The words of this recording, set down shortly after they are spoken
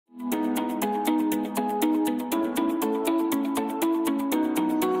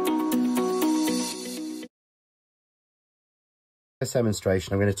This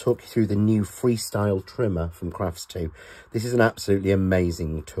demonstration, I'm going to talk you through the new freestyle trimmer from Crafts2. This is an absolutely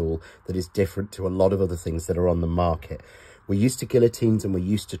amazing tool that is different to a lot of other things that are on the market. We're used to guillotines and we're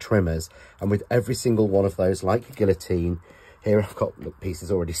used to trimmers, and with every single one of those, like a guillotine, here I've got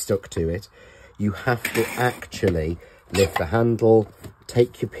pieces already stuck to it, you have to actually lift the handle,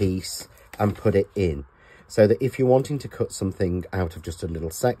 take your piece and put it in. So that if you're wanting to cut something out of just a little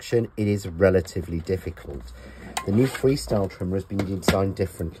section, it is relatively difficult. The new freestyle trimmer has been designed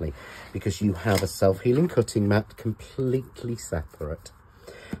differently because you have a self-healing cutting mat completely separate.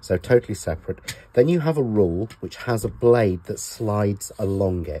 So totally separate. Then you have a rule which has a blade that slides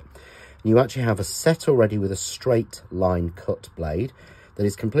along it. You actually have a set already with a straight line cut blade that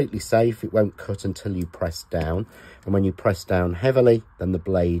is completely safe. It won't cut until you press down. And when you press down heavily, then the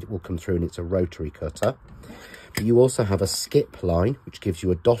blade will come through and it's a rotary cutter. But you also have a skip line, which gives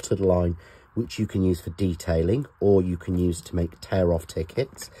you a dotted line, which you can use for detailing, or you can use to make tear-off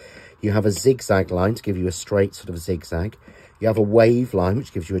tickets. You have a zigzag line to give you a straight sort of zigzag. You have a wave line,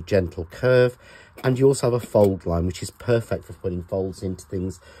 which gives you a gentle curve. And you also have a fold line, which is perfect for putting folds into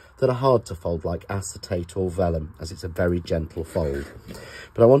things that are hard to fold, like acetate or vellum, as it's a very gentle fold.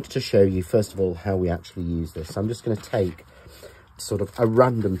 But I wanted to show you, first of all, how we actually use this. So I'm just going to take sort of a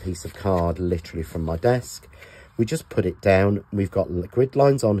random piece of card, literally from my desk. We just put it down. We've got grid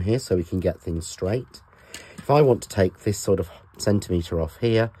lines on here so we can get things straight. If I want to take this sort of centimetre off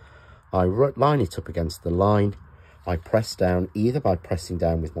here, I line it up against the line. I press down either by pressing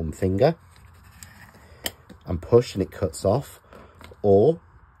down with one finger and push and it cuts off, or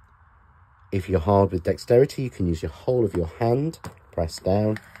if you're hard with dexterity, you can use your whole of your hand, press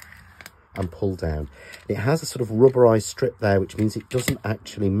down and pull down. It has a sort of rubberized strip there, which means it doesn't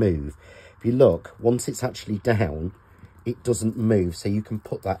actually move. If you look, once it's actually down, it doesn't move, so you can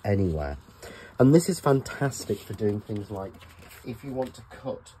put that anywhere. And this is fantastic for doing things like if you want to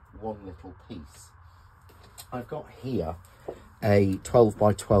cut one little piece. I've got here a 12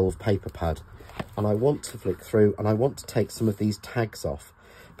 by 12 paper pad, and I want to flick through and I want to take some of these tags off,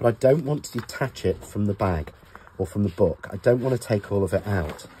 but I don't want to detach it from the bag or from the book. I don't want to take all of it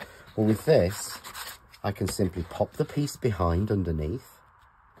out. Well, with this, I can simply pop the piece behind underneath,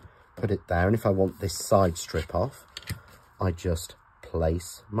 put it there, and if I want this side strip off, I just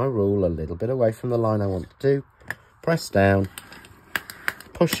place my rule a little bit away from the line I want to do, press down,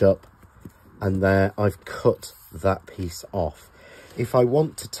 push up, and there I've cut that piece off. If I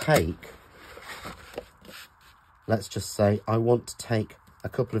want to take, let's just say I want to take a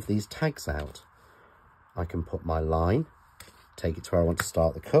couple of these tags out, I can put my line, take it to where I want to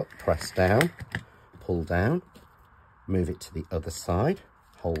start the cut, press down, pull down, move it to the other side,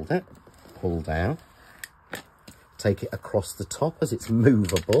 hold it, pull down, take it across the top as it's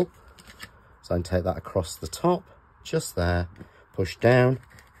movable. So I can take that across the top, just there, push down,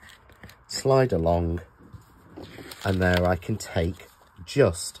 slide along, and there I can take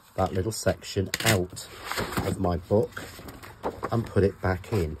just that little section out of my book and put it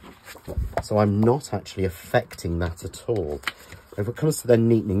back in. So I'm not actually affecting that at all. If it comes to then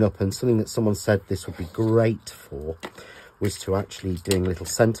neatening up, and something that someone said this would be great for was to actually doing little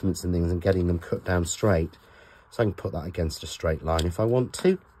sentiments and things and getting them cut down straight. So I can put that against a straight line if I want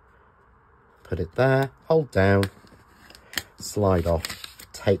to. Put it there, hold down, slide off,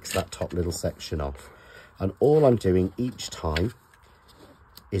 takes that top little section off. And all I'm doing each time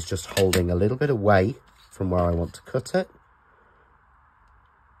is just holding a little bit away from where I want to cut it.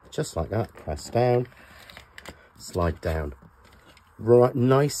 Just like that, press down, slide down. Right,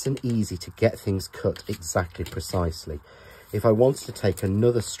 nice and easy to get things cut exactly precisely. If I wanted to take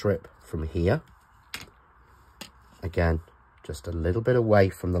another strip from here, again, just a little bit away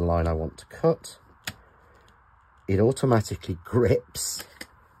from the line I want to cut, it automatically grips,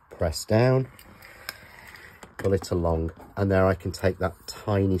 press down, pull it along, and there I can take that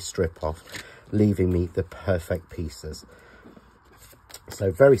tiny strip off, leaving me the perfect pieces.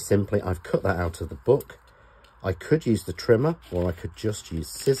 So very simply, I've cut that out of the book. I could use the trimmer, or I could just use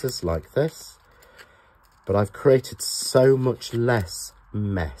scissors like this, but I've created so much less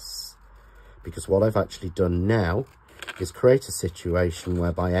mess, because what I've actually done now is create a situation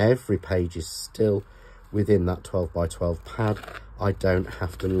whereby every page is still within that 12 by 12 pad. I don't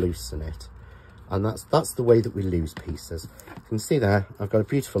have to loosen it, and that's the way that we lose pieces. You can see there I've got a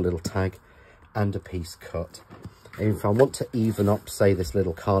beautiful little tag and a piece cut. And if I want to even up, say, this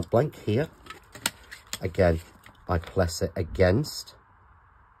little card blank here, again, I press it against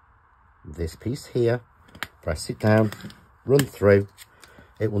this piece here, press it down, run through,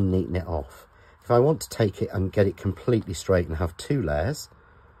 it will neaten it off. If I want to take it and get it completely straight and have two layers,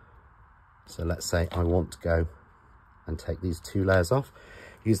 so let's say I want to go and take these 2 layers off.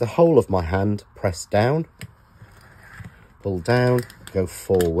 Use the whole of my hand, press down, pull down, go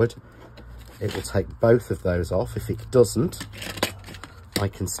forward. It will take both of those off. If it doesn't, I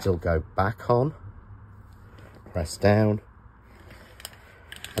can still go back on, press down.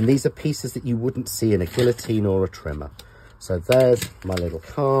 And these are pieces that you wouldn't see in a guillotine or a trimmer. So there's my little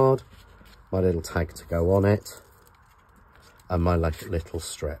card, my little tag to go on it, and my little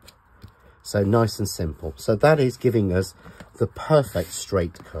strip. So nice and simple. So that is giving us the perfect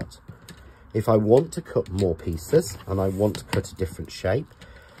straight cut. If I want to cut more pieces and I want to cut a different shape,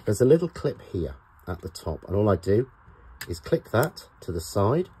 there's a little clip here at the top, and all I do is click that to the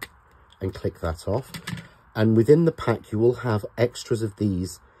side and click that off. And within the pack, you will have extras of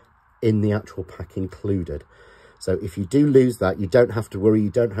these in the actual pack included. So if you do lose that, you don't have to worry.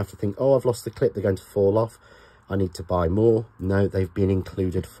 You don't have to think, oh, I've lost the clip, they're going to fall off, I need to buy more. No, they've been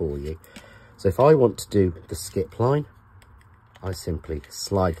included for you. So if I want to do the skip line, I simply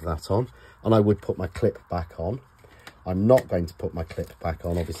slide that on, and I would put my clip back on. I'm not going to put my clip back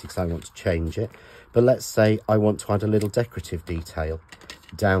on, obviously, because I want to change it. But let's say I want to add a little decorative detail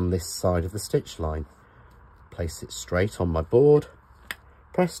down this side of the stitch line. Place it straight on my board,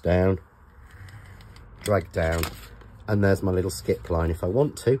 press down, drag down, and there's my little skip line. If I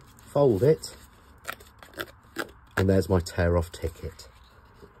want to, fold it, and there's my tear off ticket.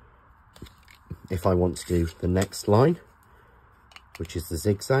 If I want to do the next line, which is the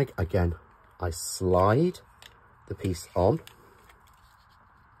zigzag, again, I slide the piece on.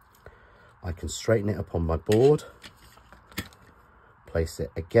 I can straighten it up on my board, place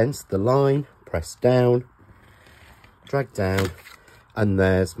it against the line, press down, drag down, and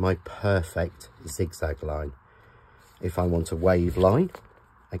there's my perfect zigzag line. If I want a wave line,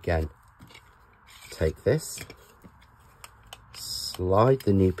 again, take this, slide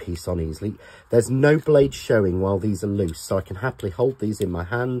the new piece on easily. There's no blade showing while these are loose, so I can happily hold these in my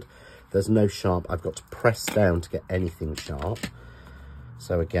hand. There's no sharp. I've got to press down to get anything sharp.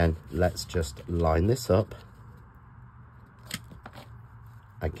 So again, let's just line this up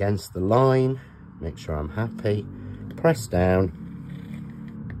against the line. Make sure I'm happy. Press down,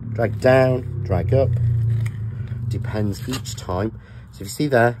 drag up. Depends each time. So if you see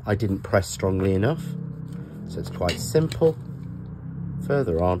there, I didn't press strongly enough. So it's quite simple.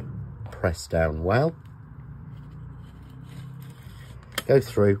 Further on, press down well. Go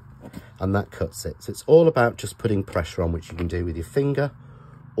through, and that cuts it. So it's all about just putting pressure on, which you can do with your finger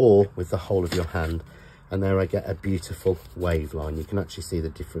or with the whole of your hand. And there I get a beautiful wave line. You can actually see the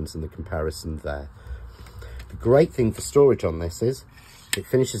difference in the comparison there. The great thing for storage on this is it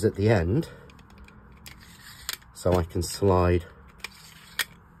finishes at the end, so I can slide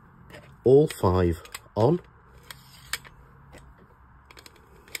all 5 on,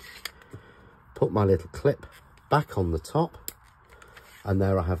 put my little clip back on the top, and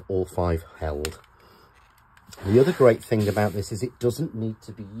there I have all 5 held. The other great thing about this is it doesn't need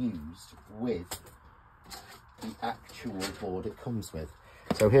to be used with the actual board it comes with.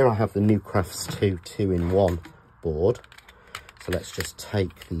 So here I have the new Crafts 2 2-in-1 board. So let's just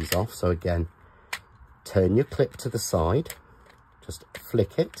take these off. So again, turn your clip to the side, just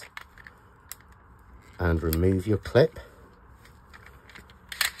flick it and remove your clip.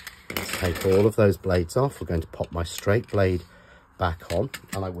 Let's take all of those blades off. We're going to pop my straight blade back on,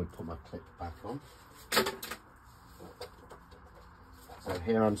 and I would put my clip back on. So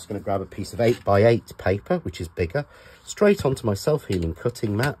here I'm just going to grab a piece of 8x8 paper, which is bigger, straight onto my self-healing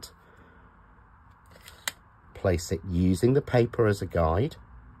cutting mat. Place it using the paper as a guide,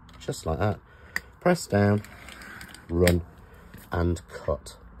 just like that. Press down, run, and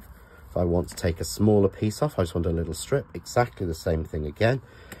cut. If I want to take a smaller piece off, I just want a little strip, exactly the same thing again.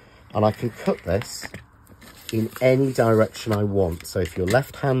 And I can cut this in any direction I want. So if you're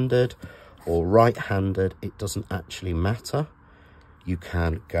left-handed or right-handed, it doesn't actually matter. You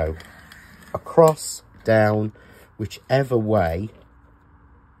can go across, down, whichever way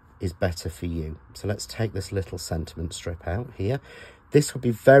is better for you. So let's take this little sentiment strip out here. This would be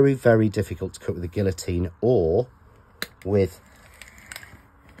very, very difficult to cut with a guillotine or with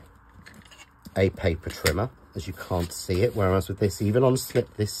a paper trimmer, as you can't see it, whereas with this, even on a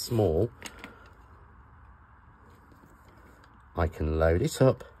slip this small, I can load it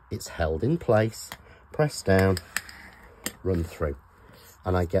up, it's held in place, press down, run through,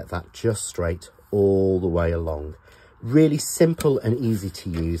 and I get that just straight all the way along. Really simple and easy to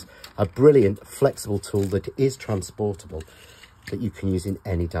use, a brilliant flexible tool that is transportable, that you can use in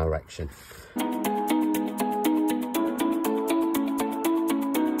any direction.